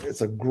it's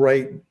a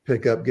great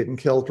pickup getting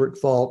Keldrick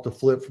Fault to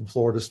flip from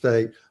Florida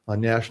State on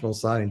National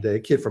Signing Day, a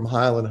kid from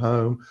Highland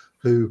Home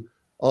who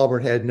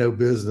Auburn had no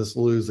business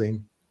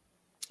losing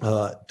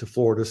to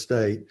Florida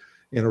State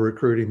in a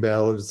recruiting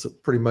battle. It's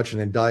pretty much an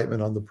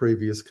indictment on the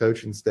previous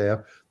coaching staff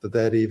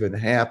that even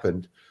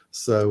happened.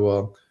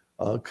 So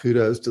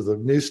kudos to the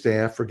new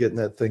staff for getting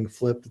that thing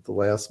flipped at the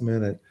last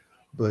minute.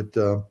 But,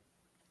 to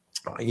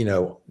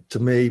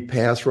me,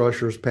 pass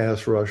rushers,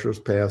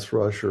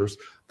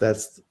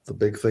 that's the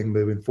big thing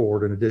moving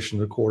forward in addition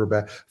to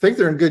quarterback. I think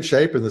they're in good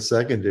shape in the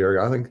secondary.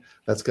 I think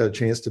that's got a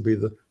chance to be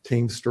the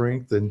team's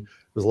strength. And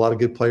there's a lot of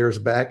good players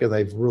back, and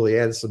they've really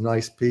added some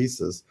nice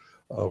pieces.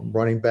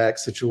 Running back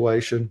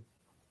situation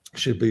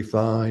should be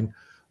fine.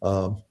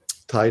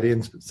 Tight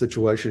end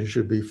situation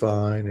should be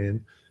fine.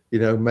 And,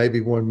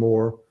 maybe one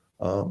more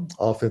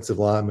offensive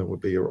lineman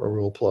would be a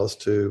real plus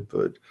too.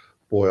 But,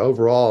 boy,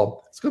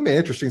 overall, it's going to be an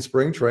interesting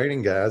spring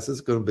training, guys. It's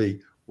going to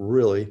be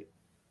really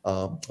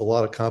a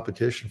lot of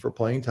competition for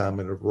playing time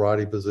in a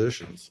variety of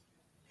positions.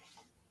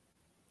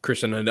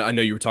 Christian, I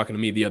know you were talking to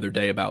me the other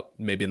day about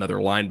maybe another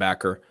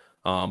linebacker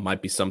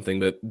might be something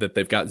that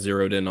they've got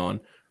zeroed in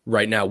on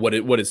right now.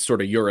 What is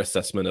sort of your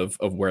assessment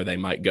of where they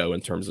might go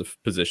in terms of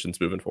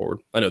positions moving forward?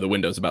 I know the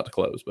window's about to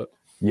close, but.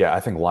 Yeah,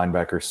 I think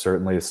linebacker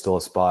certainly is still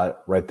a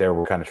spot right there.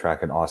 We're kind of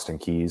tracking Austin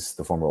Keys,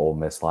 the former Ole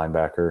Miss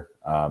linebacker,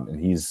 and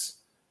he's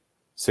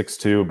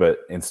 6'2", but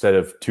instead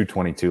of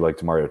 222 like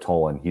Demario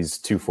Tolan, he's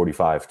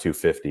 245,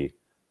 250.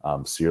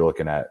 So you're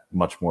looking at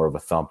much more of a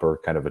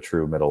thumper, kind of a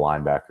true middle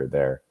linebacker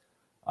there.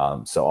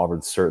 So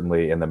Auburn's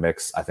certainly in the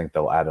mix. I think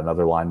they'll add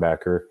another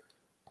linebacker.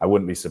 I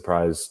wouldn't be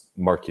surprised,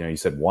 Mark, you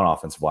said one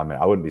offensive lineman.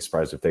 I wouldn't be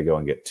surprised if they go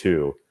and get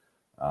two.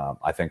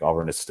 I think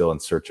Auburn is still in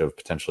search of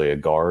potentially a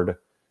guard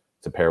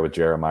to pair with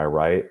Jeremiah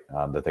Wright,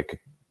 that they could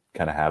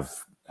kind of have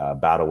a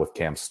battle with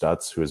Cam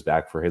Stutz, who is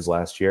back for his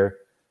last year.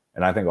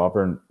 And I think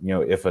Auburn,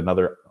 if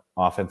another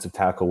offensive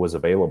tackle was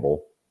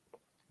available,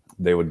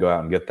 they would go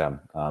out and get them.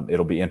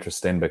 It'll be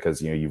interesting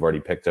because, you've already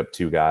picked up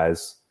two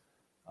guys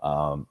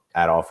at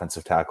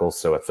offensive tackle.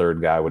 So a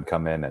third guy would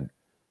come in and,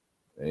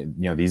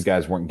 these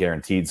guys weren't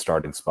guaranteed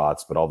starting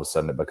spots, but all of a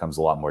sudden it becomes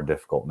a lot more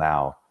difficult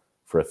now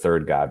for a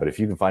third guy. But if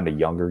you can find a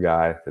younger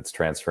guy that's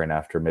transferring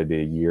after maybe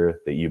a year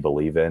that you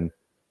believe in,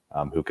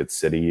 who could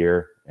sit a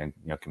year and,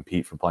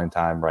 compete for playing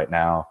time right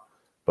now,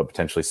 but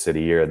potentially sit a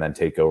year and then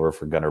take over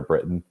for Gunnar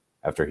Britton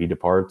after he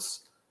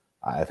departs,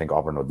 I think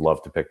Auburn would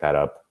love to pick that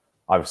up.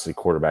 Obviously,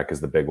 quarterback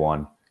is the big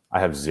one. I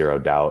have zero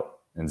doubt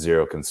and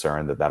zero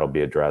concern that that'll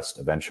be addressed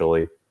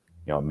eventually.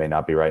 It may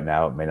not be right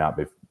now. It may not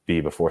be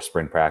before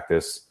spring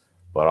practice,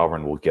 but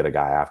Auburn will get a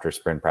guy after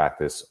spring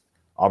practice.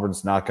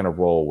 Auburn's not going to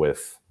roll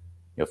with,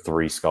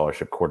 three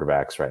scholarship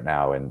quarterbacks right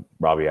now, and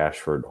Robbie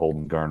Ashford,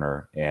 Holden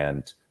Gerner,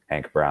 and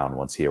Hank Brown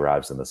once he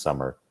arrives in the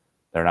summer.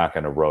 They're not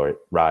going to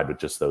ride with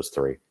just those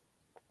three.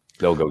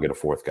 They'll go get a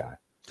fourth guy.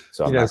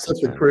 So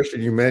something,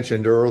 Christian, you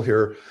mentioned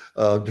earlier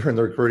during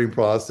the recruiting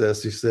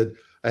process, you said,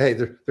 hey,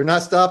 they're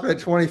not stopping at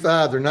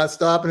 25. They're not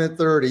stopping at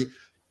 30.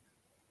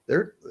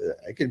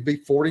 It could be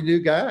 40 new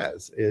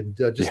guys. And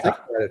think about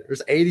it.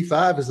 There's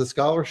 85 as the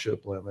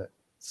scholarship limit.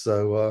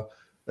 So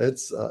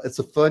it's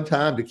a fun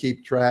time to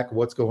keep track of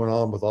what's going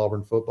on with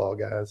Auburn football,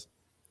 guys.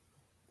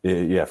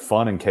 Yeah,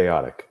 fun and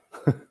chaotic.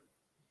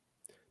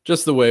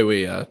 Just the way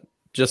we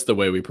just the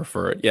way we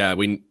prefer it. Yeah,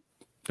 we've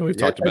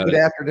talked about it. Good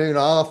afternoon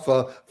off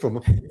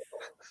from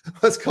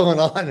what's going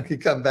on. If you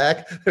come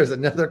back, there's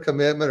another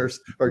commitment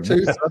or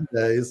two some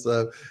days.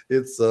 So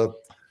it's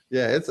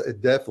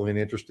definitely an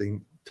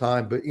interesting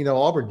time. But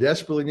Auburn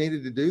desperately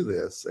needed to do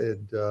this,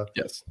 and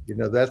yes,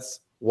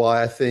 that's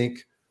why I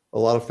think a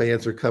lot of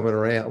fans are coming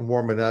around,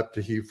 warming up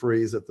to Hugh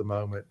Freeze at the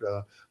moment.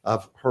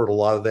 I've heard a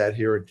lot of that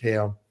here in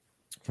town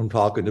from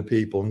talking to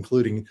people,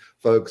 including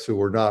folks who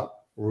were not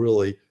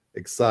really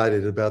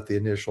excited about the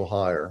initial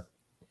hire.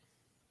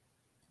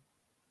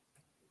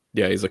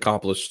 Yeah, he's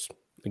accomplished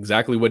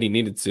exactly what he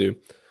needed to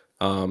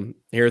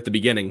here at the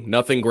beginning.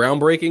 Nothing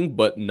groundbreaking,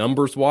 but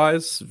numbers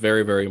wise,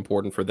 very, very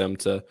important for them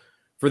to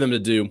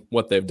do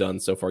what they've done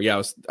so far.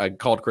 Yeah, I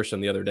called Christian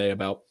the other day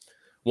about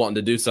wanting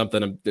to do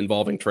something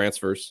involving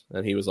transfers,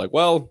 and he was like,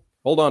 well,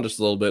 hold on just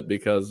a little bit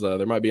because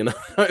there might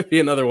be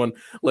another one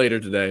later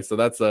today. So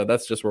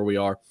that's just where we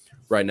are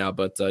right now.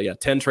 But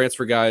 10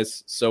 transfer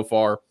guys so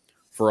far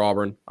for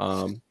Auburn.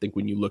 I think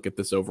when you look at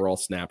this overall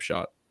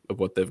snapshot of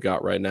what they've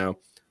got right now,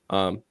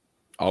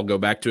 I'll go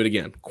back to it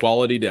again.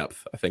 Quality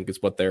depth, I think,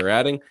 is what they're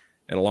adding.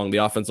 And along the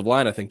offensive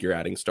line, I think you're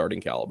adding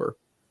starting caliber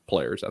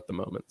players at the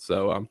moment.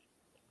 So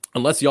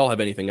unless y'all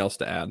have anything else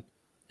to add.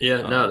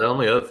 Yeah, no, the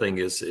only other thing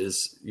is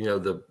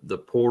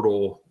the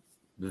portal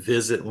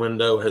visit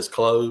window has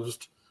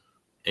closed,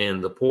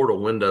 and the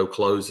portal window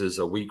closes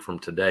a week from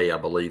today, I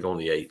believe, on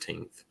the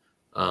 18th,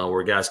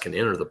 where guys can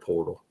enter the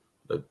portal.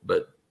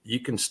 But you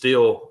can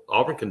still –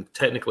 Auburn can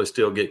technically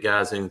still get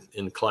guys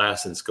in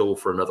class in school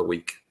for another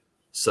week.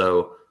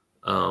 So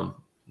now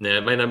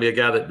it may not be a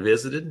guy that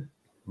visited,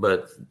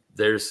 but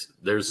there's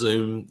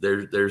Zoom,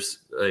 there's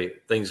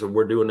things that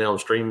we're doing now on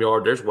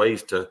StreamYard. There's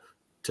ways to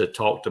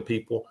talk to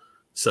people.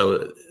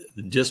 So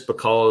just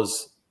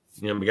because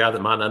a guy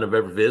that might not have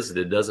ever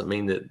visited doesn't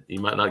mean that you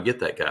might not get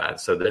that guy.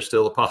 So there's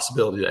still a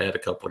possibility to add a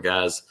couple of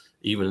guys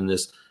even in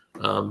this.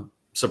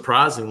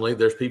 Surprisingly,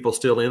 there's people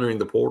still entering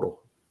the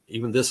portal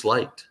even this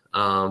late.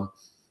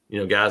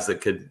 Guys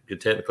that could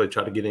technically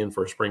try to get in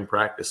for a spring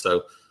practice.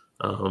 So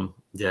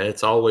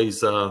it's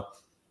always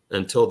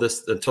until they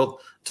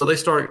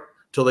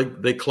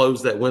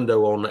close that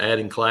window on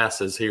adding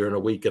classes here in a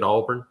week at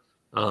Auburn.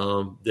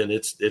 Then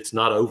it's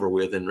not over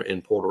with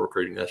in portal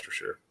recruiting, that's for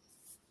sure.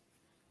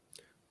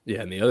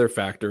 Yeah, and the other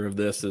factor of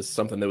this is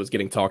something that was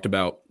getting talked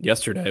about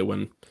yesterday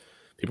when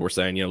people were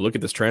saying, look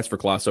at this transfer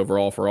class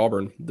overall for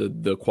Auburn.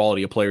 The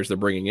quality of players they're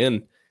bringing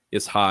in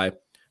is high.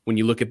 When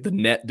you look at the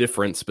net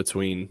difference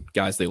between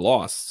guys they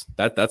lost,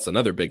 that's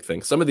another big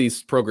thing. Some of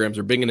these programs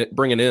are bringing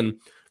in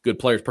good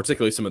players,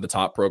 particularly some of the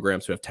top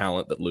programs who have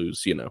talent that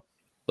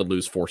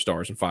lose 4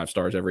 stars and 5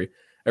 stars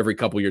every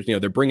couple of years.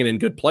 They're bringing in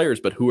good players,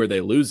 but who are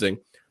they losing?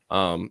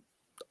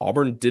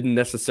 Auburn didn't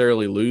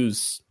necessarily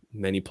lose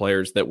many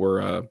players that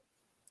were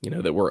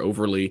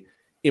overly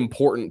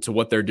important to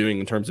what they're doing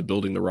in terms of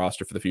building the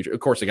roster for the future. Of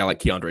course, a guy like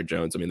Keandre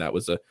Jones, that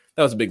was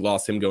a big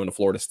loss, him going to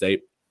Florida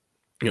State,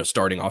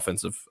 starting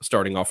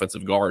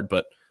offensive guard.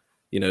 But,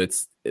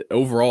 it's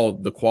overall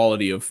the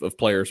quality of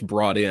players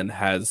brought in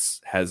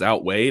has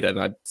outweighed,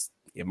 and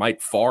it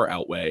might far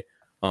outweigh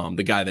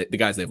the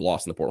guys they've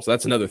lost in the portal. So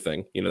that's another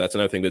thing. That's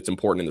another thing that's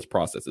important in this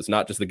process. It's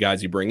not just the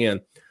guys you bring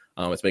in.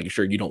 It's making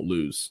sure you don't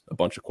lose a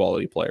bunch of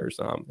quality players.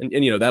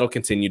 And that'll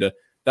continue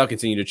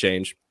to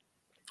change.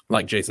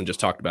 Like Jason just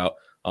talked about,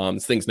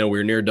 things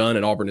nowhere near done,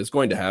 and Auburn is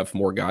going to have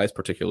more guys,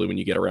 particularly when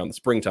you get around the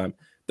springtime.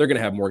 They're going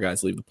to have more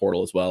guys leave the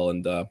portal as well,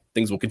 and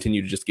things will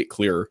continue to just get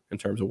clearer in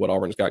terms of what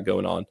Auburn's got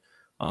going on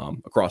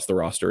across the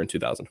roster in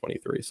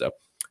 2023. So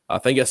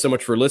thank you guys so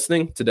much for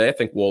listening today. I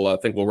think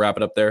we'll wrap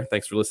it up there.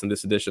 Thanks for listening to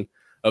this edition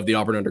of the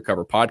Auburn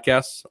Undercover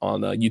podcast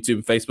on YouTube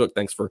and Facebook.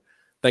 Thanks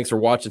for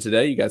watching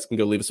today. You guys can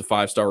go leave us a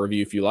 5-star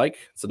review if you like.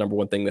 It's the number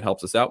one thing that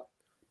helps us out.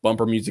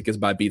 Bumper music is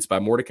by Beats by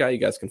Mordecai. You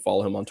guys can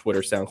follow him on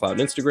Twitter, SoundCloud,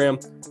 and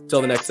Instagram.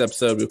 Until the next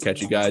episode, we'll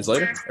catch you guys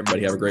later.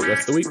 Everybody have a great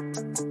rest of the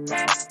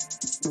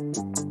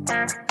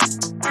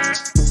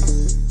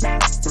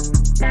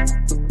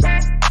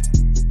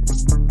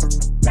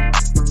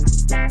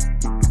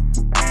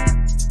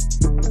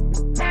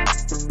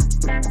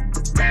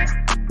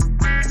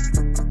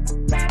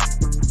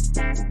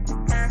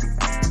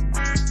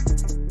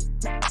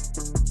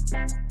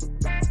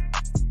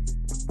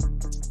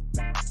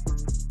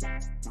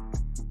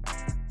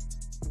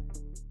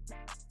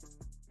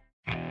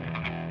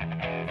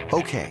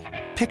Okay,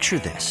 picture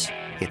this.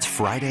 It's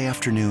Friday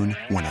afternoon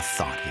when a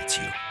thought hits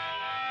you.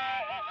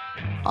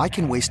 I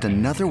can waste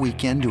another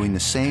weekend doing the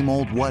same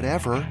old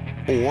whatever,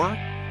 or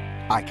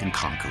I can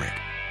conquer it.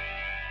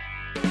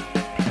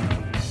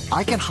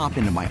 I can hop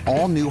into my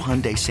all-new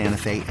Hyundai Santa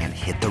Fe and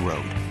hit the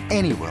road.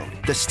 Any road.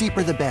 The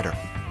steeper, the better.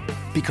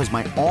 Because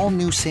my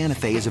all-new Santa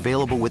Fe is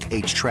available with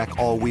H-Track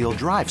all-wheel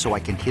drive, so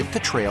I can hit the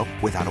trail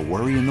without a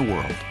worry in the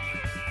world.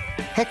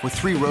 Heck, with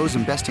 3 rows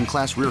and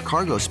best-in-class rear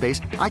cargo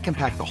space, I can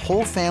pack the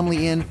whole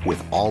family in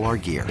with all our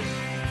gear.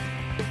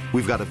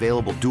 We've got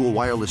available dual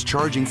wireless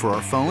charging for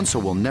our phones, so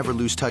we'll never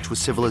lose touch with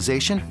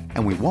civilization,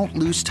 and we won't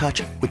lose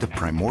touch with the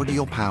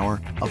primordial power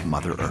of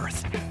Mother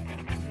Earth.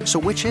 So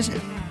which is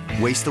it?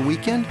 Waste the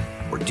weekend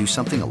or do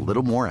something a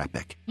little more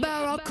epic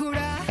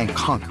and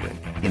conquer it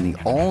in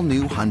the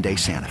all-new Hyundai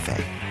Santa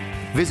Fe.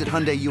 Visit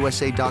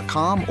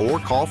HyundaiUSA.com or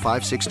call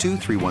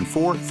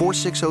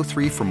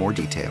 562-314-4603 for more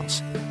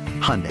details.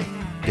 Hyundai,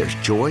 there's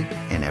joy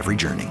in every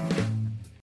journey.